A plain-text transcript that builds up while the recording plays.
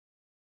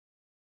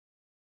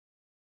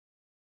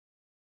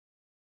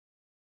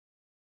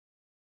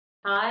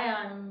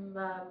Hi, I'm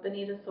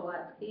Bonnie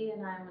Sawatzky,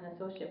 and I'm an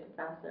associate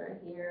professor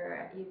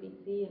here at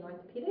UBC in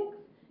orthopedics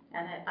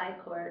and at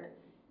ICORD.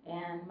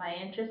 And my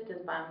interest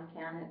is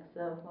biomechanics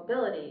of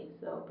mobility,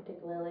 so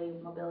particularly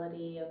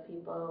mobility of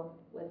people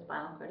with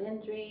spinal cord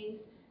injuries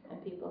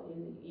and people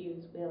who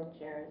use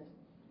wheelchairs.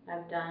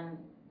 I've done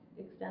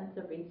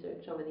extensive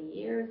research over the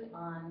years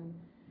on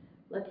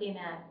looking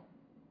at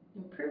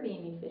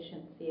improving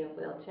efficiency of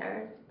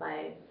wheelchairs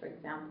by, for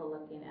example,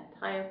 looking at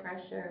tire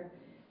pressure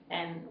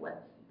and what's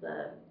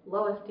the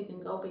lowest you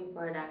can go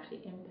before it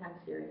actually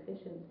impacts your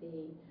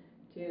efficiency,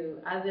 to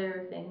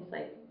other things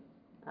like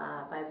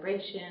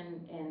vibration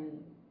in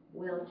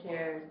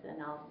wheelchairs,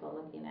 and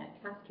also looking at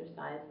caster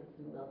sizes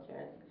in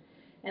wheelchairs.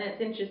 And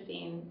it's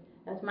interesting,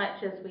 as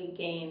much as we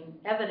gain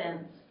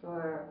evidence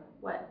for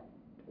what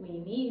we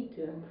need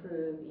to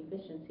improve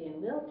efficiency in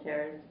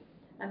wheelchairs,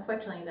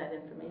 unfortunately that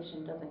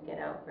information doesn't get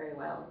out very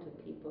well to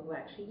people who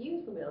actually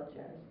use the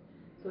wheelchairs.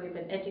 So we've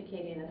been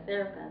educating the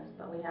therapists,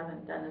 but we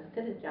haven't done as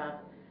good a job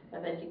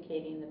of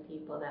educating the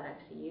people that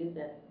actually use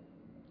it.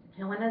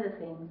 And one of the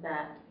things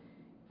that,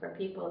 for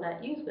people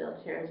that use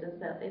wheelchairs, is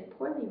that they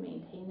poorly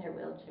maintain their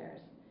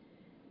wheelchairs.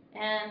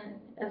 And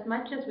as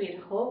much as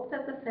we'd hoped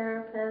that the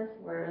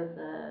therapists or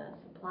the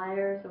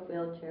suppliers of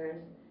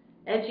wheelchairs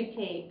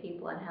educate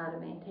people on how to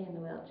maintain the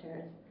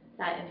wheelchairs,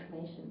 that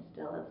information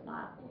still is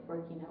not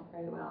working out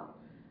very well.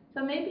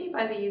 So maybe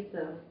by the use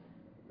of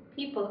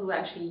people who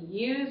actually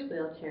use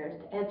wheelchairs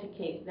to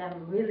educate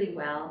them really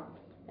well,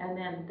 and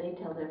then they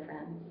tell their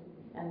friends,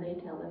 and they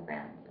tell their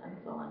friends, and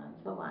so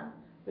on,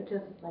 which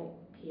is like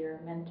peer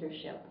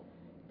mentorship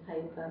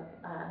type of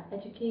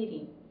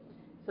educating.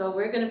 So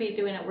we're going to be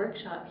doing a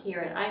workshop here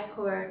at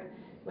ICORD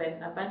with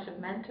a bunch of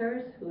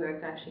mentors who are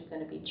actually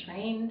going to be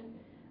trained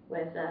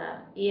with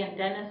Ian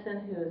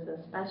Dennison, who is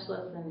a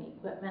specialist in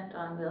equipment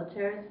on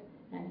wheelchairs,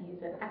 and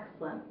he's an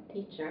excellent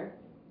teacher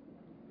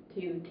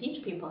to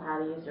teach people how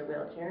to use their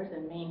wheelchairs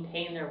and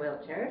maintain their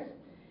wheelchairs.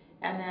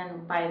 And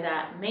then by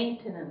that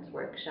maintenance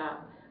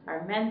workshop,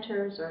 our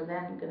mentors are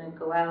then going to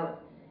go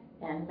out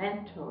and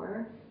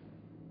mentor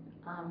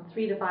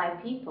 3 to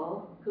 5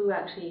 people who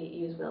actually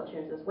use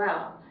wheelchairs as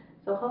well.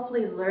 So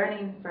hopefully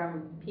learning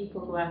from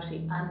people who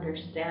actually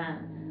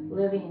understand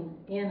living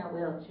in a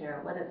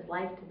wheelchair, what it's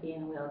like to be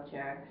in a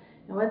wheelchair,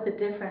 and what the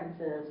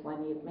difference is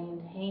when you've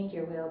maintained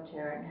your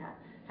wheelchair and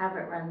have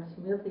it run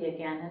smoothly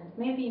again. It's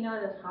maybe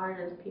not as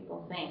hard as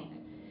people think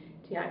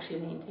to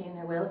actually maintain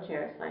their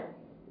wheelchairs. Like,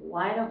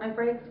 why don't my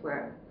brakes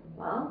work?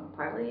 Well,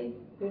 partly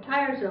your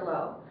tires are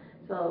low.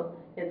 So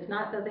it's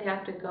not that they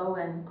have to go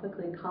and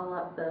quickly call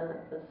up the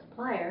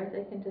supplier.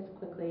 They can just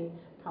quickly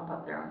pump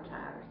up their own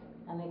tires.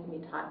 And they can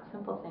be taught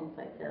simple things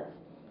like this,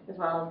 as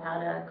well as how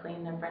to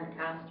clean their front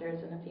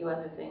casters and a few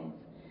other things.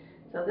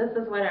 So this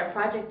is what our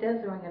project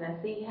is, and we're going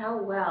to see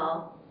how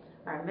well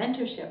our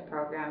mentorship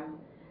program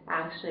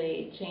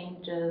actually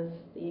changes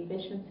the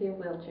efficiency of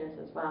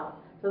wheelchairs as well.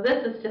 So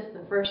this is just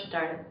the first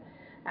start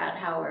at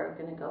how we're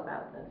going to go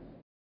about this.